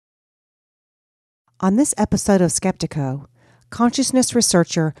On this episode of Skeptiko, consciousness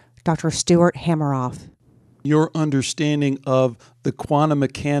researcher Dr. Stuart Hameroff. Your understanding of the quantum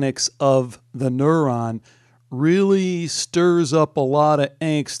mechanics of the neuron really stirs up a lot of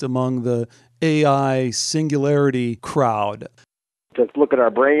angst among the AI Singularity crowd. To look at our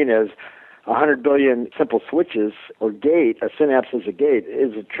brain as 100 billion simple switches or gate, a synapse is a gate,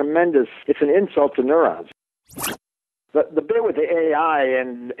 is a tremendous, it's an insult to neurons. The bit with the AI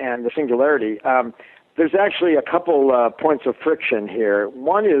and the Singularity, there's actually a couple points of friction here.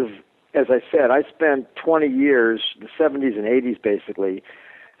 One is, as I said, I spent 20 years, the 70s and 80s basically,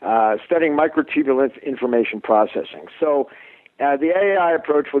 studying microtubule information processing. So the AI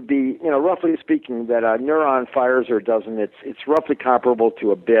approach would be, roughly speaking, that a neuron fires or doesn't. It's roughly comparable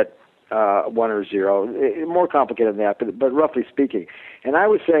to a bit, 1 or 0. More complicated than that, but roughly speaking. And I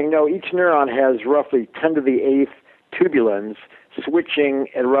was saying, no, each neuron has roughly 10 to the 8th tubulins switching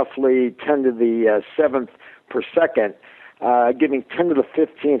at roughly 10 to the 7th per second, giving 10 to the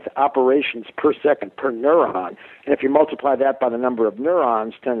 15th operations per second per neuron. And if you multiply that by the number of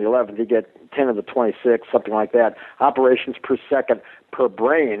neurons, 10 to the 11th, you get 10 to the 26th, something like that, operations per second per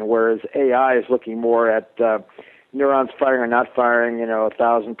brain, whereas AI is looking more at neurons firing or not firing,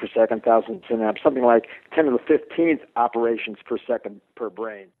 1,000 per second, 1,000 synapses, something like 10 to the 15th operations per second per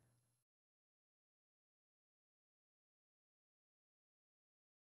brain.